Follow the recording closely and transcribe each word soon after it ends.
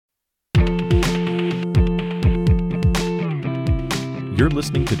You're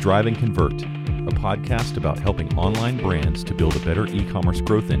listening to Drive and Convert, a podcast about helping online brands to build a better e-commerce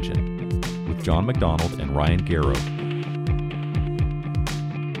growth engine with John McDonald and Ryan Garrow.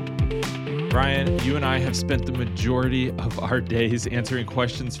 Ryan, you and I have spent the majority of our days answering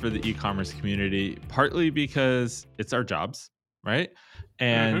questions for the e-commerce community, partly because it's our jobs, right?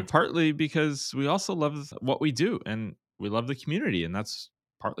 And partly because we also love what we do and we love the community. And that's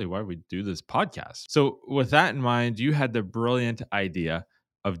partly why we do this podcast. So with that in mind, you had the brilliant idea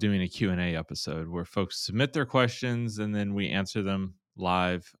of doing a Q&A episode where folks submit their questions and then we answer them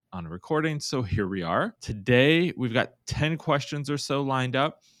live on a recording. So here we are. Today, we've got 10 questions or so lined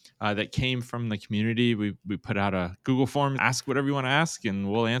up that came from the community. We put out a Google form, ask whatever you want to ask, and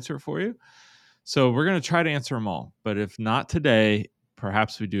we'll answer it for you. So we're going to try to answer them all. But if not today,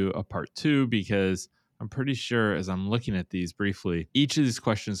 perhaps we do a part 2, because I'm pretty sure, as I'm looking at these briefly, each of these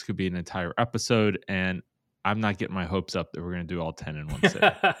questions could be an entire episode, and I'm not getting my hopes up that we're going to do all 10 in one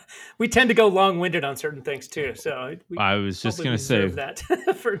sitting. We tend to go long-winded on certain things too, so I was just going to say that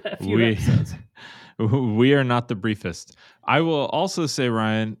for a few episodes. We are not the briefest. I will also say,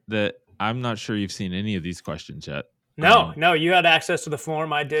 Ryan, that I'm not sure you've seen any of these questions yet. No, you had access to the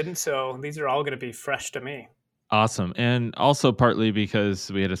form. I didn't, so these are all going to be fresh to me. Awesome. And also partly because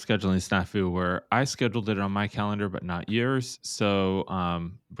we had a scheduling snafu where I scheduled it on my calendar, but not yours. So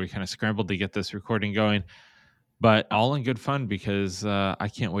we kind of scrambled to get this recording going, but all in good fun because I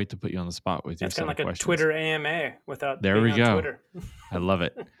can't wait to put you on the spot with your That's kind of like questions. A Twitter AMA without there being we on go. Twitter. I love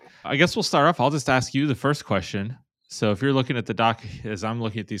it. I guess we'll start off. I'll just ask you the first question. So if you're looking at the doc, as I'm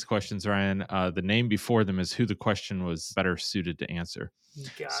looking at these questions, Ryan, the name before them is who the question was better suited to answer.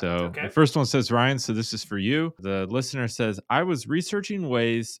 The first one says, Ryan, so this is for you. The listener says, I was researching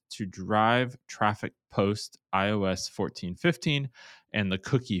ways to drive traffic post iOS 14.15 and the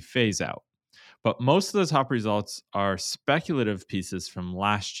cookie phase out. But most of the top results are speculative pieces from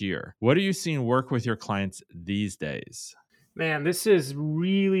last year. What are you seeing work with your clients these days? Man, this has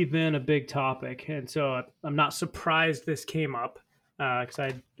really been a big topic. And so I'm not surprised this came up because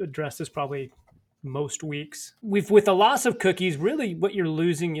I address this probably most weeks. With the loss of cookies, really what you're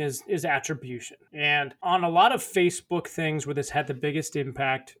losing is attribution. And on a lot of Facebook things where this had the biggest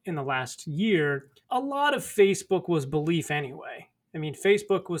impact in the last year, a lot of Facebook was belief anyway. I mean,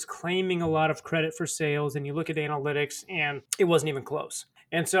 Facebook was claiming a lot of credit for sales, and you look at analytics, and it wasn't even close.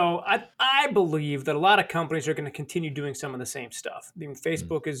 And so I believe that a lot of companies are going to continue doing some of the same stuff. I mean,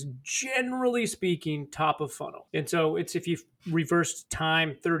 Facebook is generally speaking top of funnel. And so it's if you reversed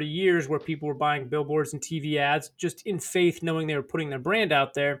time 30 years where people were buying billboards and TV ads just in faith, knowing they were putting their brand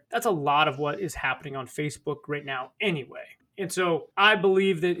out there, that's a lot of what is happening on Facebook right now anyway. And so I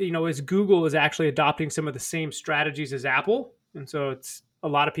believe that, as Google is actually adopting some of the same strategies as Apple, and so it's a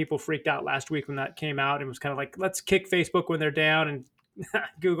lot of people freaked out last week when that came out and was kind of like, let's kick Facebook when they're down, and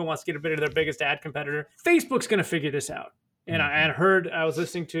Google wants to get rid of their biggest ad competitor. Facebook's going to figure this out. And I was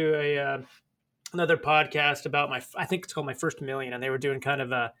listening to another podcast about I think it's called My First Million, and they were doing kind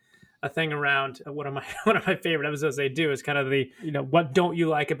of a thing around one of my favorite episodes they do is kind of the, what don't you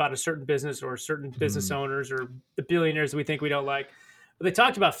like about a certain business or certain business owners or the billionaires that we think we don't like. But they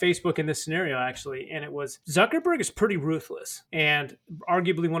talked about Facebook in this scenario, actually, and it was Zuckerberg is pretty ruthless and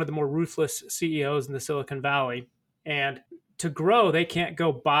arguably one of the more ruthless CEOs in the Silicon Valley. And to grow, they can't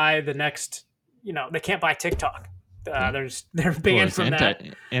go buy the next, they can't buy TikTok. They're banned from that.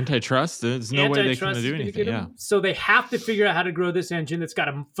 Antitrust, there's no way they can do anything. Yeah. So they have to figure out how to grow this engine that's got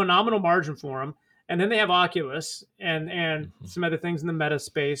a phenomenal margin for them. And then they have Oculus and some other things in the meta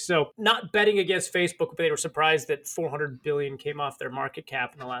space. So not betting against Facebook, but they were surprised that $400 billion came off their market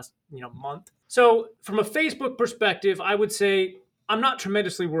cap in the last month. So from a Facebook perspective, I would say I'm not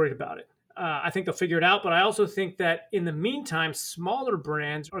tremendously worried about it. I think they'll figure it out, but I also think that in the meantime, smaller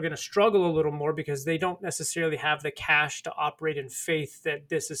brands are going to struggle a little more because they don't necessarily have the cash to operate in faith that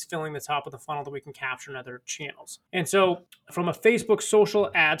this is filling the top of the funnel that we can capture in other channels. And so from a Facebook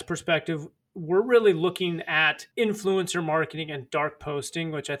social ads perspective, we're really looking at influencer marketing and dark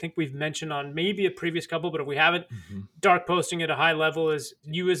posting, which I think we've mentioned on maybe a previous couple, but if we haven't, dark posting at a high level is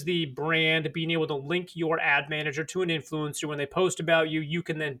you as the brand being able to link your ad manager to an influencer. When they post about you, you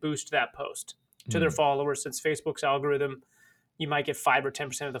can then boost that post to their followers. Since Facebook's algorithm, you might get 5 or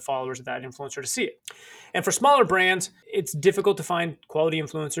 10% of the followers of that influencer to see it. And for smaller brands, it's difficult to find quality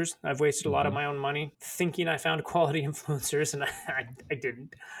influencers. I've wasted a lot of my own money thinking I found quality influencers, and I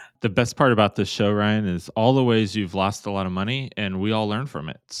didn't. The best part about this show, Ryan, is all the ways you've lost a lot of money, and we all learn from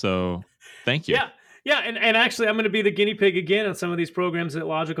it. So thank you. Yeah, and actually, I'm going to be the guinea pig again on some of these programs at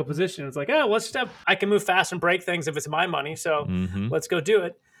Logical Position. It's like, I can move fast and break things if it's my money, so let's go do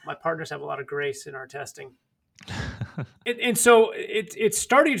it. My partners have a lot of grace in our testing. And so it's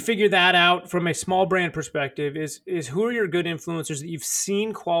starting to figure that out from a small brand perspective is who are your good influencers that you've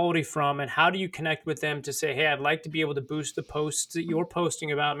seen quality from, and how do you connect with them to say, hey, I'd like to be able to boost the posts that you're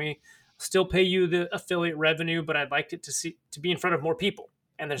posting about me, still pay you the affiliate revenue, but I'd like it to be in front of more people.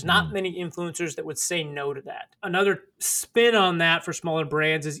 And there's not many influencers that would say no to that. Another spin on that for smaller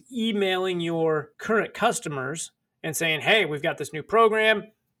brands is emailing your current customers and saying, hey, we've got this new program.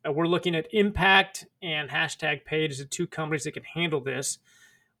 We're looking at Impact and #Paid as the two companies that can handle this.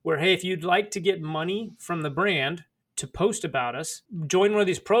 Where, hey, if you'd like to get money from the brand to post about us, join one of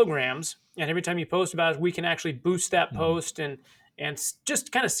these programs. And every time you post about us, we can actually boost that post and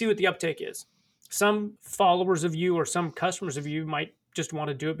just kind of see what the uptake is. Some followers of you or some customers of you might just want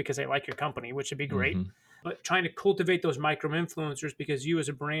to do it because they like your company, which would be great. But trying to cultivate those micro influencers, because you as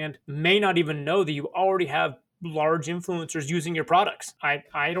a brand may not even know that you already have large influencers using your products.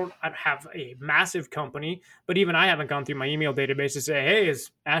 I don't have a massive company, but even I haven't gone through my email database to say, hey, is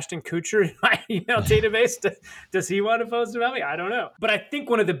Ashton Kutcher in my email database? Does he want to post about me? I don't know. But I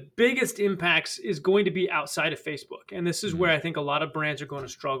think one of the biggest impacts is going to be outside of Facebook. And this is where I think a lot of brands are going to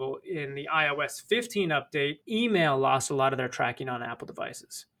struggle. In the iOS 15 update, email lost a lot of their tracking on Apple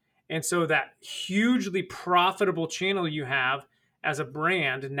devices. And so that hugely profitable channel you have as a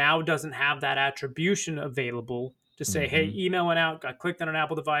brand now doesn't have that attribution available to say, hey, email went out, got clicked on an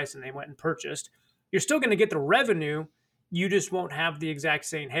Apple device, and they went and purchased. You're still going to get the revenue. You just won't have the exact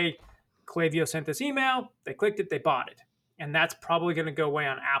saying, hey, Klaviyo sent this email, they clicked it, they bought it. And that's probably going to go away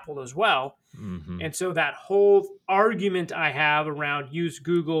on Apple as well. And so that whole argument I have around use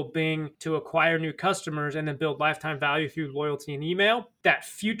Google, Bing to acquire new customers and then build lifetime value through loyalty and email, that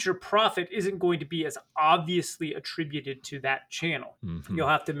future profit isn't going to be as obviously attributed to that channel. You'll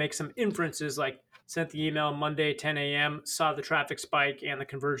have to make some inferences like sent the email Monday, 10 a.m., saw the traffic spike and the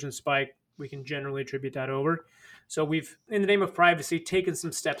conversion spike. We can generally attribute that over. So we've, in the name of privacy, taken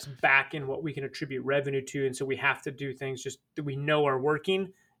some steps back in what we can attribute revenue to. And so we have to do things just that we know are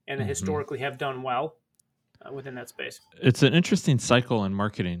working and that historically have done well within that space. It's an interesting cycle in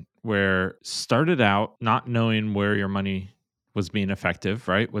marketing where started out not knowing where your money was being effective,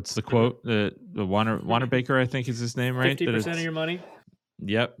 right? What's the quote? The Wanamaker, I think is his name, right? 50% of your money.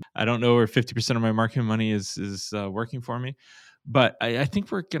 Yep. I don't know where 50% of my marketing money is working for me. But I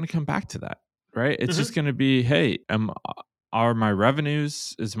think we're going to come back to that, right? It's just going to be, hey, are my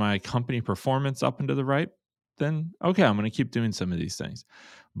revenues, is my company performance up and to the right? Then, okay, I'm going to keep doing some of these things.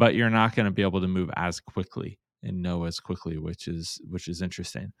 But you're not going to be able to move as quickly and know as quickly, which is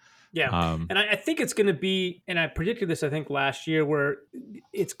interesting. Yeah. And I think it's going to be, and I predicted this, I think last year, where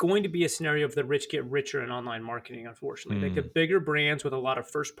it's going to be a scenario of the rich get richer in online marketing, unfortunately. Like the bigger brands with a lot of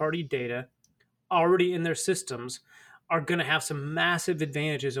first party data already in their systems are going to have some massive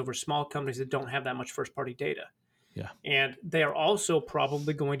advantages over small companies that don't have that much first party data. Yeah. And they are also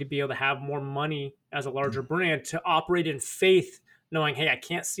probably going to be able to have more money as a larger brand to operate in faith, knowing, hey, I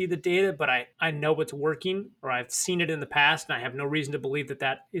can't see the data, but I know it's working, or I've seen it in the past, and I have no reason to believe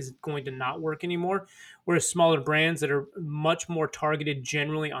that is going to not work anymore. Whereas smaller brands that are much more targeted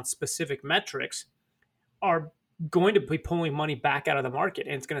generally on specific metrics are going to be pulling money back out of the market,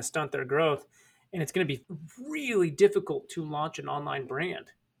 and it's going to stunt their growth. And it's going to be really difficult to launch an online brand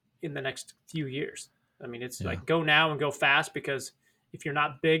in the next few years. I mean, it's like go now and go fast, because if you're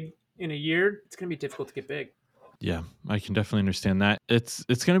not big in a year, it's going to be difficult to get big. Yeah, I can definitely understand that. It's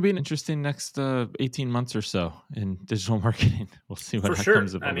going to be an interesting next 18 months or so in digital marketing. We'll see what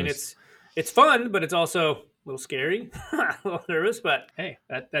comes of all this. It's fun, but it's also a little scary, a little nervous. But hey,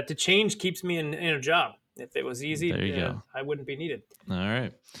 that the change keeps me in a job. If it was easy, there you go. I wouldn't be needed. All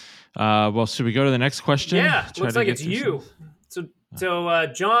right. Well, should we go to the next question? Yeah, looks like it's you. So,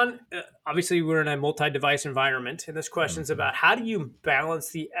 John, obviously we're in a multi-device environment, and this question's about how do you balance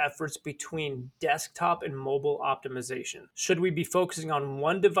the efforts between desktop and mobile optimization? Should we be focusing on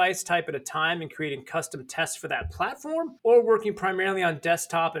one device type at a time and creating custom tests for that platform, or working primarily on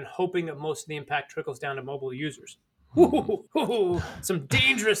desktop and hoping that most of the impact trickles down to mobile users? Some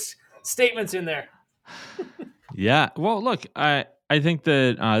dangerous statements in there. Yeah. Well, look, I think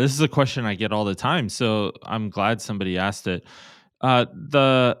that this is a question I get all the time, so I'm glad somebody asked it.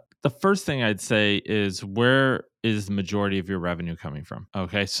 The first thing I'd say is, where is the majority of your revenue coming from?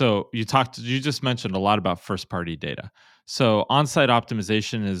 Okay, so you just mentioned a lot about first party data. So on-site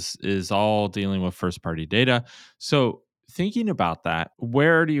optimization is all dealing with first party data. So thinking about that,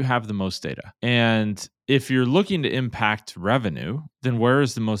 where do you have the most data? And if you're looking to impact revenue, then where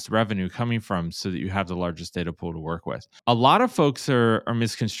is the most revenue coming from so that you have the largest data pool to work with? A lot of folks are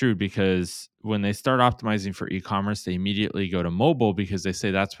misconstrued, because when they start optimizing for e-commerce, they immediately go to mobile because they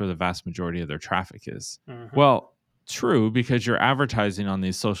say that's where the vast majority of their traffic is. Well, true because you're advertising on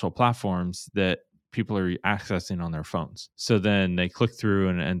these social platforms that people are accessing on their phones. So then they click through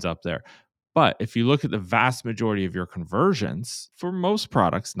and it ends up there. But if you look at the vast majority of your conversions, for most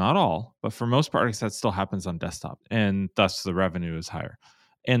products, not all, but for most products, that still happens on desktop. And thus the revenue is higher.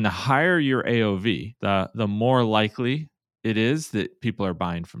 And the higher your AOV, the more likely it is that people are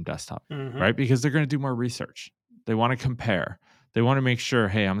buying from desktop, right? Because they're going to do more research. They want to compare. They want to make sure,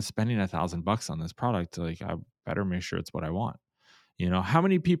 hey, I'm spending $1,000 on this product. Like, I better make sure it's what I want. You know, how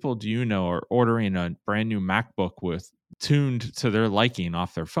many people do you know are ordering a brand new MacBook with tuned to their liking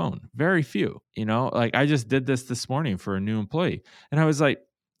off their phone? Very few. You know, like I just did this morning for a new employee, and I was like,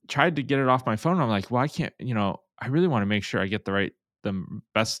 tried to get it off my phone. I'm like, well, I can't. You know, I really want to make sure I get the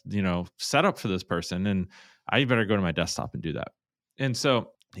best, you know, setup for this person, and I better go to my desktop and do that. And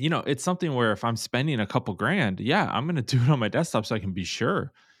so, you know, it's something where if I'm spending a couple grand, yeah, I'm going to do it on my desktop so I can be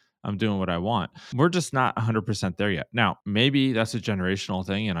sure I'm doing what I want. We're just not 100% there yet. Now, maybe that's a generational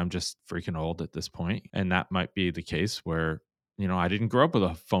thing and I'm just freaking old at this point. And that might be the case where, you know, I didn't grow up with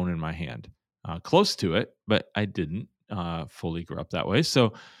a phone in my hand. Close to it, but I didn't fully grow up that way.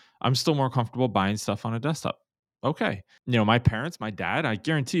 So I'm still more comfortable buying stuff on a desktop. Okay. You know, my parents, my dad, I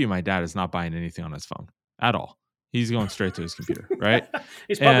guarantee you my dad is not buying anything on his phone at all. He's going straight to his computer, right?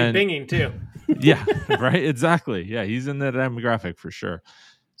 He's probably binging too. Yeah, right. Exactly. Yeah, he's in that demographic for sure.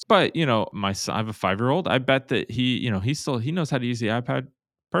 But, you know, my son, I have a 5-year-old. I bet that he knows how to use the iPad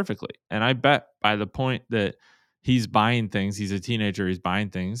perfectly. And I bet by the point that he's buying things, he's a teenager, he's buying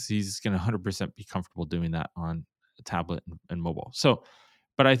things, he's going to 100% be comfortable doing that on a tablet and mobile. So,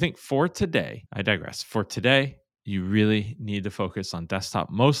 but I think for today, I digress. For today, you really need to focus on desktop,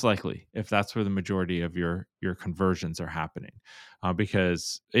 most likely, if that's where the majority of your conversions are happening.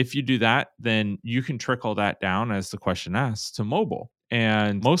 Because if you do that, then you can trickle that down, as the question asks, to mobile.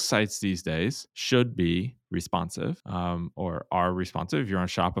 And most sites these days should be responsive or are responsive. If you're on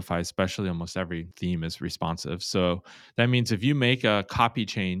Shopify, especially, almost every theme is responsive. So that means if you make a copy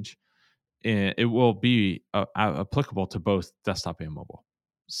change, it will be applicable to both desktop and mobile.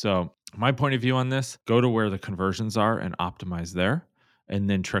 So my point of view on this, go to where the conversions are and optimize there, and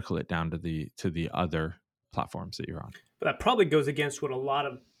then trickle it down to the other platforms that you're on. But that probably goes against what a lot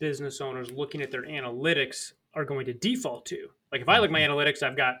of business owners looking at their analytics are going to default to. Like if I look at my analytics,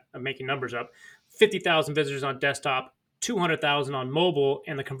 I'm making numbers up, 50,000 visitors on desktop, 200,000 on mobile,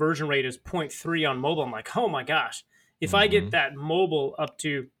 and the conversion rate is 0.3 on mobile. I'm like, oh my gosh, if I get that mobile up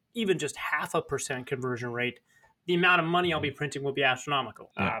to even just 0.5% conversion rate, the amount of money I'll be printing will be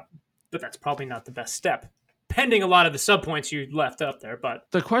astronomical. Yeah. But that's probably not the best step, pending a lot of the subpoints you left up there. But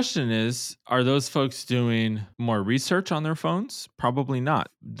the question is, are those folks doing more research on their phones? Probably not.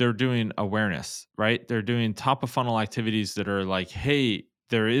 They're doing awareness, right? They're doing top of funnel activities that are like, hey,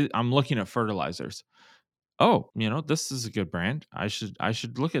 I'm looking at fertilizers. Oh, you know, this is a good brand. I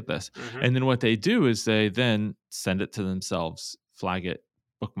should look at this. And then what they do is they then send it to themselves, flag it,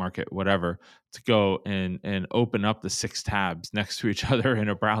 bookmark it, whatever, to go and open up the 6 tabs next to each other in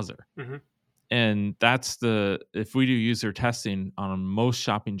a browser. And that's if we do user testing on most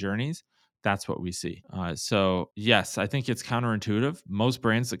shopping journeys, that's what we see. So yes, I think it's counterintuitive. Most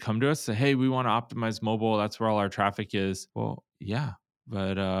brands that come to us say, hey, we want to optimize mobile. That's where all our traffic is. Well, yeah,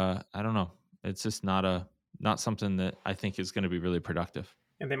 but I don't know. It's just not something that I think is going to be really productive.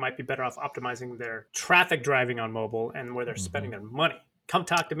 And they might be better off optimizing their traffic driving on mobile and where they're spending their money. Come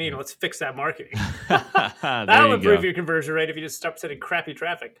talk to me and let's fix that marketing. That'll improve your conversion rate if you just stop sending crappy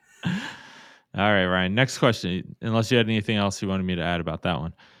traffic. All right, Ryan. Next question. Unless you had anything else you wanted me to add about that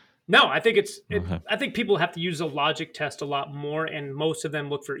one. No, I think I think people have to use a logic test a lot more, and most of them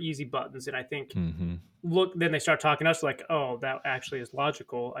look for easy buttons. And I think then they start talking to us like, oh, that actually is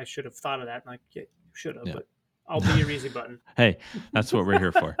logical. I should have thought of that. And like, yeah, you should have, but I'll be your easy button. Hey, that's what we're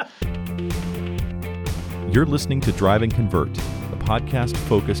here for. You're listening to Drive and Convert, a podcast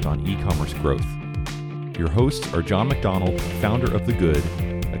focused on e-commerce growth. Your hosts are John McDonald, founder of The Good,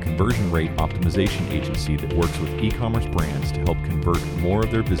 a conversion rate optimization agency that works with e-commerce brands to help convert more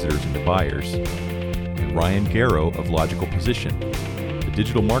of their visitors into buyers, and Ryan Garrow of Logical Position, a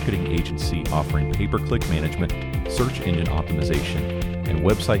digital marketing agency offering pay-per-click management, search engine optimization, and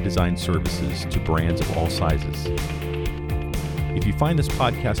website design services to brands of all sizes. If you find this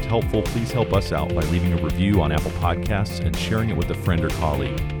podcast helpful, please help us out by leaving a review on Apple Podcasts and sharing it with a friend or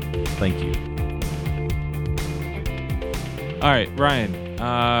colleague. Thank you. All right, Ryan,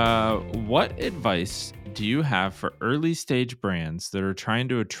 what advice do you have for early stage brands that are trying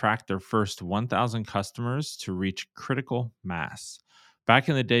to attract their first 1,000 customers to reach critical mass? Back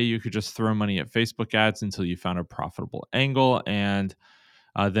in the day, you could just throw money at Facebook ads until you found a profitable angle. And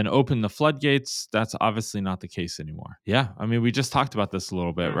then open the floodgates. That's obviously not the case anymore. Yeah, I mean, we just talked about this a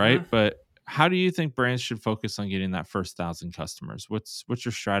little bit, right? But how do you think brands should focus on getting that first 1,000 customers? What's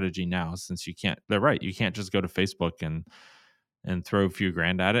your strategy now? Since you can't, they're right, you can't just go to Facebook and throw a few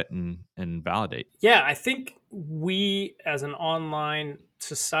grand at it and validate. Yeah, I think we as an online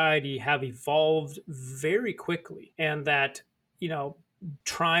society have evolved very quickly, and that,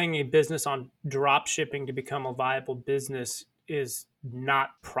 trying a business on drop shipping to become a viable business is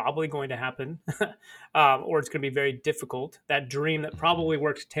not probably going to happen, or it's going to be very difficult. That dream that probably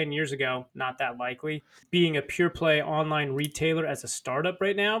worked 10 years ago, not that likely. Being a pure play online retailer as a startup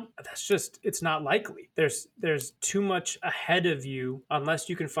right now, it's not likely. There's too much ahead of you unless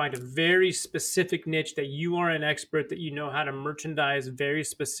you can find a very specific niche that you are an expert, that you know how to merchandise very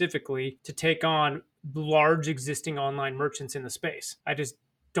specifically to take on large existing online merchants in the space. I just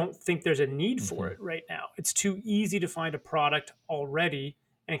don't think there's a need for it right now. It's too easy to find a product already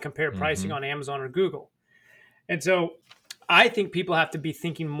and compare pricing on Amazon or Google. And so I think people have to be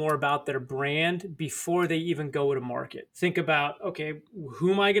thinking more about their brand before they even go to market. Think about, okay,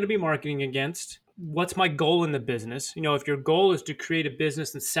 who am I going to be marketing against? What's my goal in the business? If your goal is to create a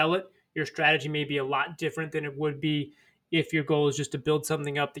business and sell it, your strategy may be a lot different than it would be if your goal is just to build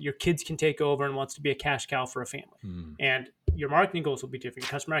something up that your kids can take over and wants to be a cash cow for a family. And your marketing goals will be different.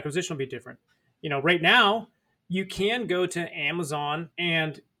 Your customer acquisition will be different. Right now, you can go to Amazon,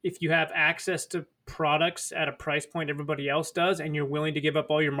 and if you have access to products at a price point everybody else does, and you're willing to give up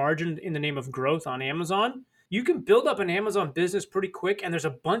all your margin in the name of growth on Amazon, you can build up an Amazon business pretty quick. And there's a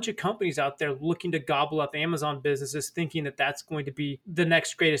bunch of companies out there looking to gobble up Amazon businesses, thinking that that's going to be the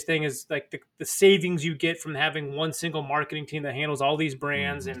next greatest thing, is like the savings you get from having one single marketing team that handles all these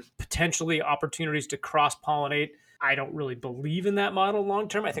brands and potentially opportunities to cross-pollinate. I don't really believe in that model long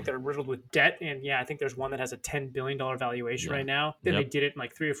term. I think they're riddled with debt. And I think there's one that has a $10 billion valuation right now. Then they did it in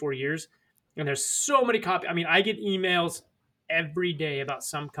like 3 or 4 years. And there's so many I get emails every day about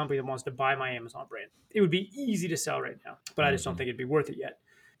some company that wants to buy my Amazon brand. It would be easy to sell right now, but I just don't think it'd be worth it yet.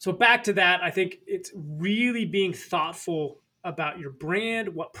 So back to that, I think it's really being thoughtful about your brand,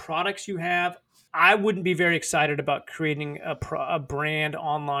 what products you have. I wouldn't be very excited about creating a brand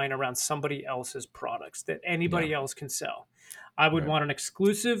online around somebody else's products that anybody else can sell. I would want an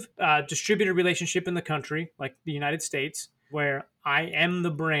exclusive distributor relationship in the country, like the United States, where I am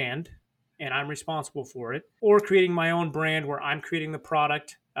the brand and I'm responsible for it, or creating my own brand where I'm creating the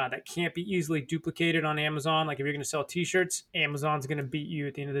product that can't be easily duplicated on Amazon. Like if you're going to sell t-shirts, Amazon's going to beat you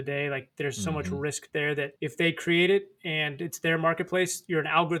at the end of the day. Like there's so much risk there that if they create it and it's their marketplace, you're an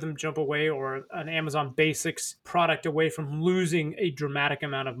algorithm jump away or an Amazon Basics product away from losing a dramatic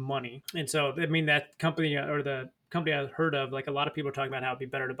amount of money. And so, that company or the company I heard of, like a lot of people are talking about how it'd be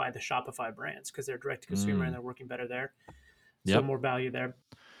better to buy the Shopify brands because they're direct to consumer and they're working better there. So more value there.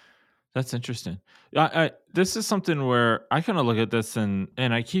 That's interesting. This is something where I kind of look at this and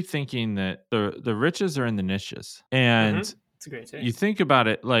I keep thinking that the riches are in the niches. And it's a great taste. You think about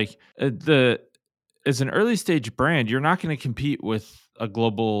it like as an early stage brand, you're not going to compete with a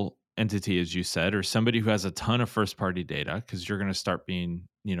global entity, as you said, or somebody who has a ton of first party data, because you're going to start being,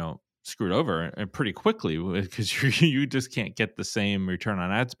 screwed over and pretty quickly because you just can't get the same return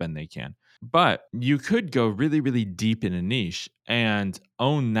on ad spend they can. But you could go really, really deep in a niche and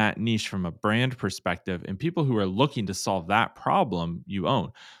own that niche from a brand perspective, and people who are looking to solve that problem you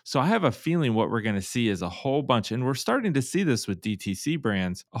own. So I have a feeling what we're going to see is a whole bunch, and we're starting to see this with DTC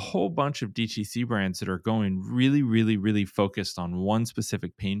brands, a whole bunch of DTC brands that are going really, really, really focused on one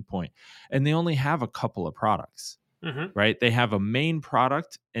specific pain point, and they only have a couple of products. Right? They have a main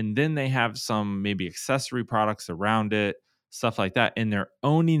product and then they have some maybe accessory products around it, stuff like that. And they're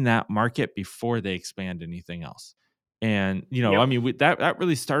owning that market before they expand anything else. And, that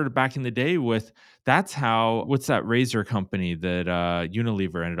really started back in the day with, what's that razor company that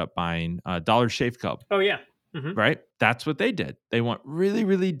Unilever ended up buying? Dollar Shave Club. Oh, yeah. Right? That's what they did. They went really,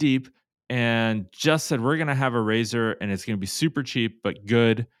 really deep and just said, we're going to have a razor and it's going to be super cheap, but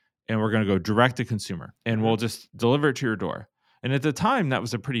good. And we're going to go direct to consumer and we'll just deliver it to your door. And at the time, that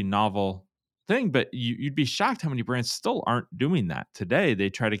was a pretty novel thing, but you'd be shocked how many brands still aren't doing that. Today, they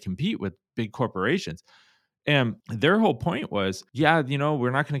try to compete with big corporations. And their whole point was,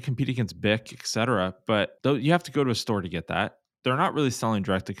 we're not going to compete against BIC, et cetera, but you have to go to a store to get that. They're not really selling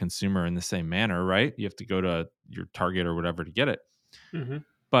direct to consumer in the same manner, right? You have to go to your Target or whatever to get it.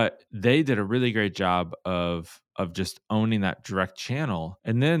 But they did a really great job of just owning that direct channel.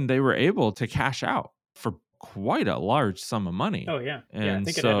 And then they were able to cash out for quite a large sum of money. Oh, yeah. And I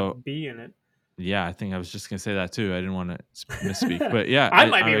think it had a B in it. Yeah, I think I was just going to say that too. I didn't want to misspeak. But yeah. I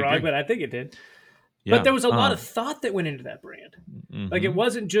might be wrong, but I think it did. Yeah. But there was a lot of thought that went into that brand. Like it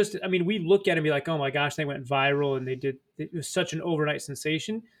wasn't just, I mean, we look at it and be like, oh my gosh, they went viral and it was such an overnight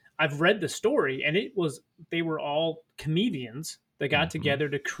sensation. I've read the story and they were all comedians that got together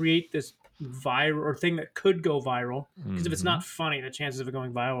to create this viral or thing that could go viral. Because if it's not funny, the chances of it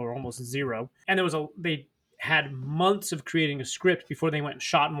going viral are almost zero. And they had months of creating a script before they went and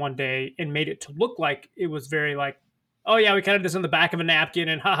shot in one day and made it to look like it was very like, oh yeah, we kind of did this on the back of a napkin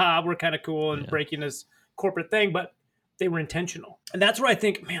and haha, we're kind of cool and breaking this corporate thing, but they were intentional. And that's where I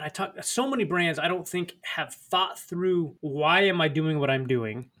think, man, so many brands I don't think have thought through why am I doing what I'm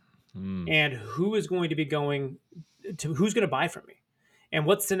doing and who is going to be going to, who's going to buy from me and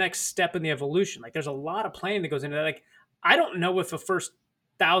what's the next step in the evolution. Like there's a lot of planning that goes into that. Like I don't know if the first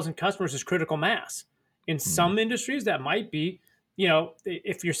 1,000 customers is critical mass. In some industries that might be, you know,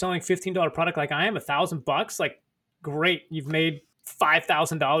 if you're selling $15 product like I am, $1,000, like great, you've made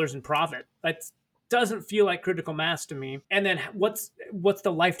 $5,000 in profit. That doesn't feel like critical mass to me. And then what's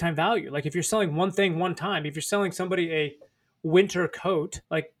the lifetime value? Like if you're selling one thing one time, if you're selling somebody a winter coat,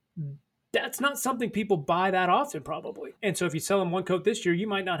 like that's not something people buy that often probably. And so if you sell them one coat this year, you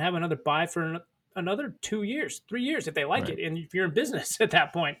might not have another buy for another 2 years, 3 years if they like it. And if you're in business at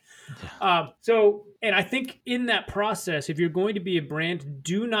that point. And I think in that process, if you're going to be a brand,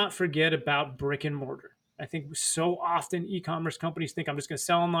 do not forget about brick and mortar. I think so often e-commerce companies think I'm just going to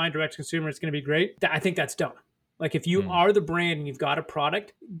sell online, direct to consumer, it's going to be great. I think that's dumb. Like if you are the brand and you've got a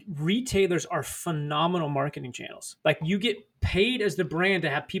product, retailers are phenomenal marketing channels. Like you get paid as the brand to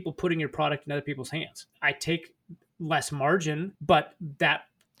have people putting your product in other people's hands. I take less margin, but that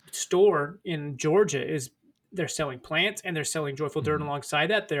store in Georgia they're selling plants and they're selling Joyful Dirt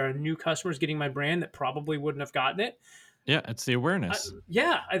alongside that. There are new customers getting my brand that probably wouldn't have gotten it. Yeah, it's the awareness.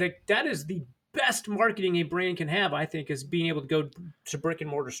 I think that is the best marketing a brand can have, I think, is being able to go to brick and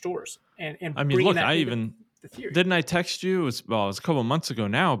mortar stores. And I mean, look, didn't I text you? It was a couple of months ago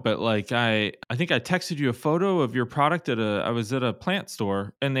now, but like I think I texted you a photo of your product I was at a plant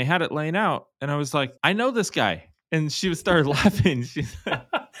store and they had it laying out and I was like, I know this guy. And she started laughing. She's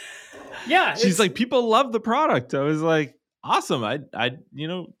like, people love the product. I was like, awesome. I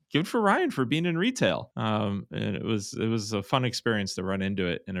good for Ryan for being in retail. And it was a fun experience to run into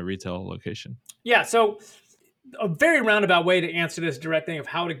it in a retail location. Yeah. So a very roundabout way to answer this direct thing of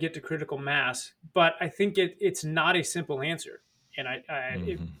how to get to critical mass, but I think it's not a simple answer. And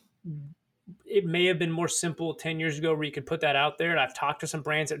it may have been more simple 10 years ago where you could put that out there. And I've talked to some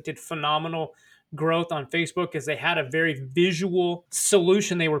brands that did phenomenal growth on Facebook because they had a very visual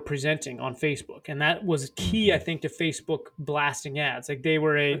solution they were presenting on Facebook. And that was key, I think, to Facebook blasting ads. Like they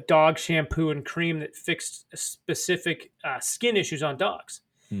were a dog shampoo and cream that fixed specific skin issues on dogs.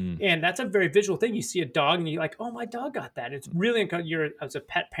 And that's a very visual thing. You see a dog and you're like, oh, my dog got that. It's really, as a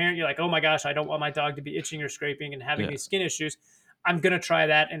pet parent, you're like, oh my gosh, I don't want my dog to be itching or scraping and having these skin issues. I'm going to try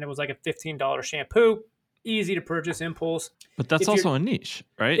that. And it was like a $15 shampoo. Easy to purchase, impulse. But that's also a niche,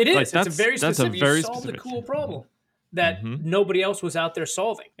 right? It is. Like it's a very specific. You solved a cool problem that nobody else was out there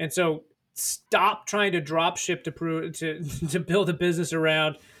solving. And so stop trying to drop ship to build a business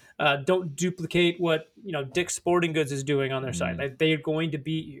around. Don't duplicate what Dick's Sporting Goods is doing on their site. Like, they're going to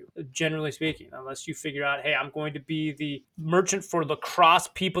beat you, generally speaking, unless you figure out, hey, I'm going to be the merchant for lacrosse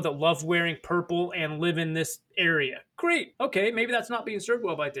people that love wearing purple and live in this area. Great. Okay, maybe that's not being served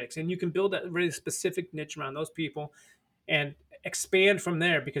well by Dick's, and you can build that really specific niche around those people and expand from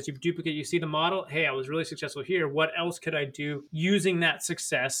there because you see the model. Hey, I was really successful here. What else could I do using that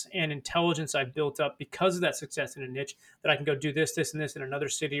success and intelligence I've built up because of that success in a niche that I can go do this, and this in another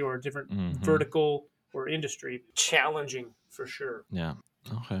city or a different vertical or industry? Challenging for sure. Yeah.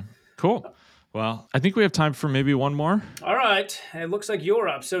 Okay. Cool. Well, I think we have time for maybe one more. All right. It looks like you're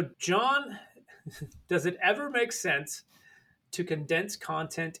up. So, John, does it ever make sense to condense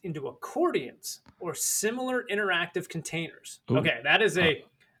content into accordions or similar interactive containers? Ooh. Okay, that is I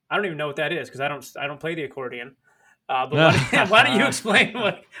don't even know what that is because I don't play the accordion. But why don't you explain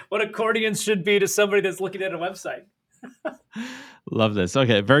what accordions should be to somebody that's looking at a website? Love this.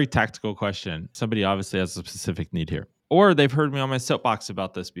 Okay, very tactical question. Somebody obviously has a specific need here. Or they've heard me on my soapbox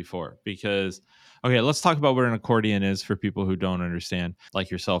about this before because, okay, let's talk about what an accordion is for people who don't understand, like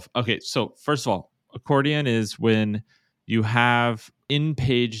yourself. Okay, so first of all, accordion is when you have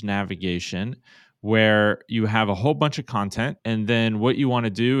in-page navigation where you have a whole bunch of content, and then what you want to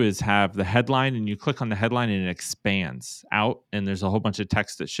do is have the headline, and you click on the headline and it expands out, and there's a whole bunch of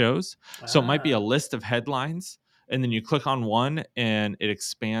text that shows. So it might be a list of headlines, and then you click on one and it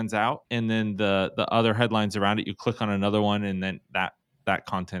expands out, and then the other headlines around it, you click on another one, and then that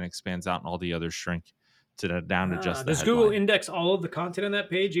content expands out, and all the others shrink down to just the headline. Does Google index all of the content on that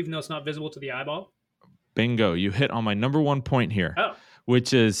page, even though it's not visible to the eyeball? bingo, you hit on my number one point here, Oh.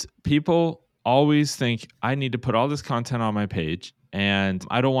 which is people always think I need to put all this content on my page and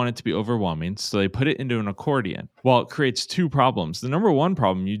I don't want it to be overwhelming. So they put it into an accordion. Well, it creates two problems. The number one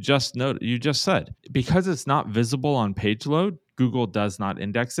problem you just said, because it's not visible on page load, Google does not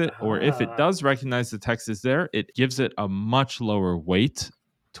index it. Or if it does recognize the text is there, it gives it a much lower weight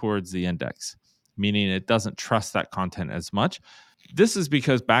towards the index, meaning it doesn't trust that content as much. This is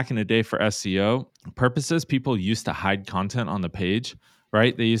because back in the day for SEO purposes, people used to hide content on the page,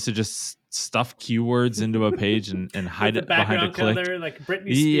 right? They used to just stuff keywords into a page and hide it behind a click. Color, like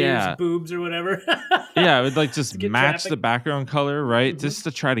Britney Spears boobs or whatever. Yeah, it would like just match the background color, right? Just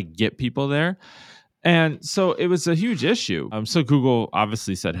to try to get people there. And so it was a huge issue. So Google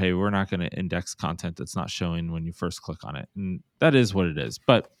obviously said, hey, we're not going to index content that's not showing when you first click on it. And that is what it is.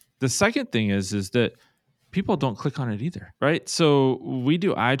 But the second thing is that people don't click on it either, right? So we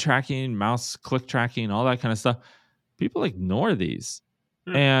do eye tracking, mouse click tracking, all that kind of stuff. People ignore these.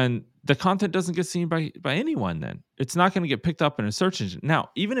 And the content doesn't get seen by anyone then. It's not going to get picked up in a search engine. Now,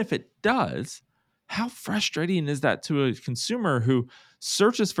 even if it does, how frustrating is that to a consumer who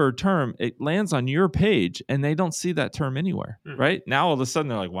searches for a term, it lands on your page, and they don't see that term anywhere, right? Now, all of a sudden,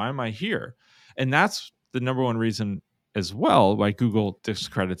 they're like, why am I here? And that's the number one reason as well why Google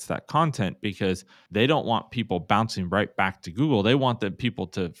discredits that content, because they don't want people bouncing right back to Google. They want the people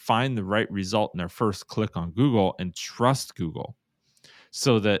to find the right result in their first click on Google and trust Google,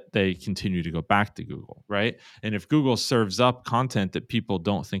 so that they continue to go back to Google, right? And if Google serves up content that people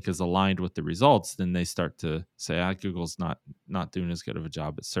don't think is aligned with the results, then they start to say, Google's not doing as good of a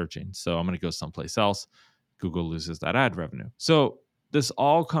job at searching, so I'm going to go someplace else. Google loses that ad revenue. So this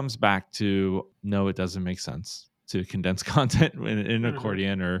all comes back to, no, it doesn't make sense to condense content in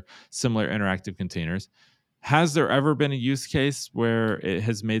accordion or similar interactive containers. Has there ever been a use case where it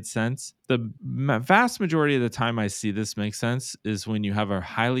has made sense? The vast majority of the time I see this make sense is when you have a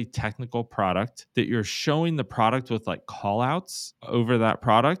highly technical product that you're showing the product with like call outs over that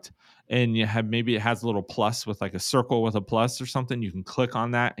product. And you have, maybe it has a little plus with like a circle with a plus or something. You can click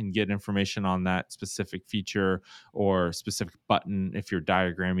on that and get information on that specific feature or specific button if you're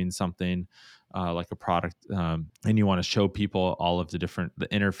diagramming something. Like a product, and you want to show people all of the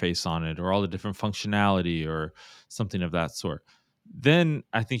interface on it or all the different functionality or something of that sort, then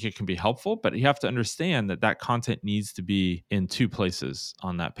I think it can be helpful. But you have to understand that content needs to be in two places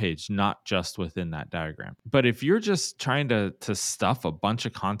on that page, not just within that diagram. But if you're just trying to stuff a bunch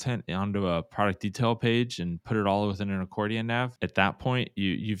of content onto a product detail page and put it all within an accordion nav, at that point,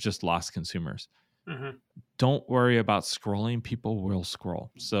 you've just lost consumers. Don't worry about scrolling. People will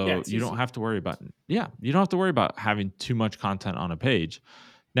scroll. So you don't have to worry about you don't have to worry about having too much content on a page.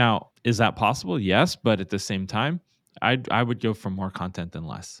 Now, is that possible? Yes, but at the same time, I would go for more content than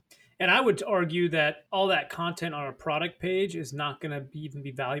less. And I would argue that all that content on a product page is not going to even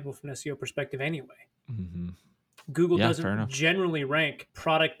be valuable from an SEO perspective anyway. Google doesn't generally rank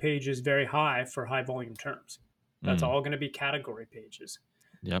product pages very high for high volume terms. That's all going to be category pages.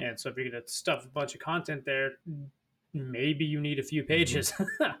 Yep. And so if you're going to stuff a bunch of content there, maybe you need a few pages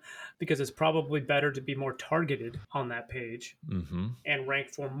because it's probably better to be more targeted on that page and rank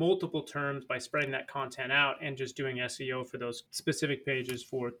for multiple terms by spreading that content out and just doing SEO for those specific pages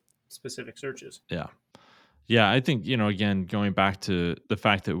for specific searches. Yeah, I think, again, going back to the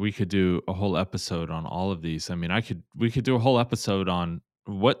fact that we could do a whole episode on all of these. I mean, we could do a whole episode on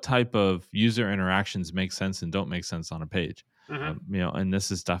what type of user interactions make sense and don't make sense on a page. And this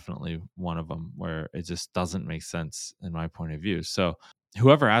is definitely one of them where it just doesn't make sense in my point of view. So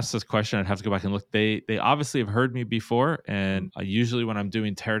whoever asked this question, I'd have to go back and look. They obviously have heard me before. And usually when I'm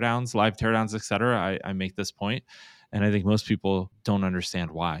doing teardowns, live teardowns, et cetera, I make this point. And I think most people don't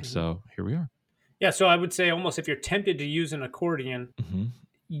understand why. So here we are. Yeah. So I would say almost if you're tempted to use an accordion,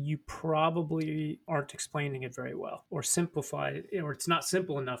 you probably aren't explaining it very well or simplify it, or it's not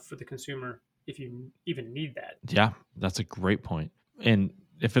simple enough for the consumer if you even need that. Yeah, that's a great point. And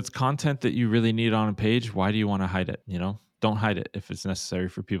if it's content that you really need on a page, why do you want to hide it? Don't hide it if it's necessary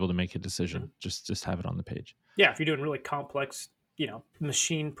for people to make a decision. Just have it on the page. Yeah, if you're doing really complex,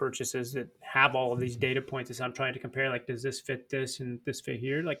 machine purchases that have all of these data points as I'm trying to compare, like, does this fit this and this fit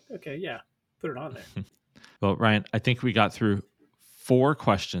here? Like, okay, yeah, put it on there. Well, Ryan, I think we got through 4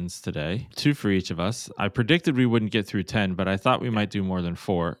 questions today, 2 for each of us. I predicted we wouldn't get through 10, but I thought we might do more than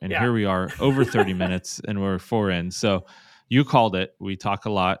 4. And here we are, over 30 minutes, and we're 4 in. So you called it. We talk a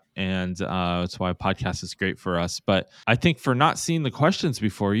lot, and that's why a podcast is great for us. But I think for not seeing the questions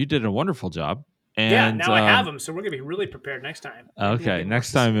before, you did a wonderful job. And now I have them, so we're going to be really prepared next time. Okay,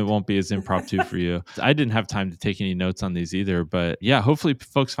 next time it won't be as impromptu for you. I didn't have time to take any notes on these either, but yeah, hopefully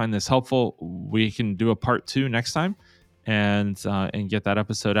folks find this helpful. We can do a part 2 next time and get that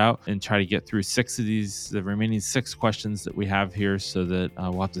episode out and try to get through 6 of these, the remaining 6 questions that we have here, so that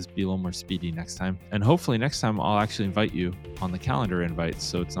we'll have to be a little more speedy next time. And hopefully next time I'll actually invite you on the calendar invite,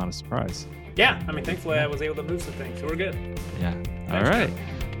 so it's not a surprise. Yeah, I mean, thankfully I was able to move some things, so we're good. Yeah. All right.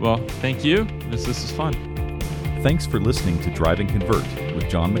 Well, thank you. This is fun. Thanks for listening to Drive and Convert with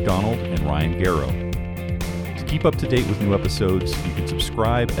John McDonald and Ryan Garrow. To keep up to date with new episodes, you can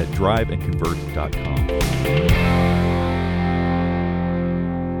subscribe at driveandconvert.com.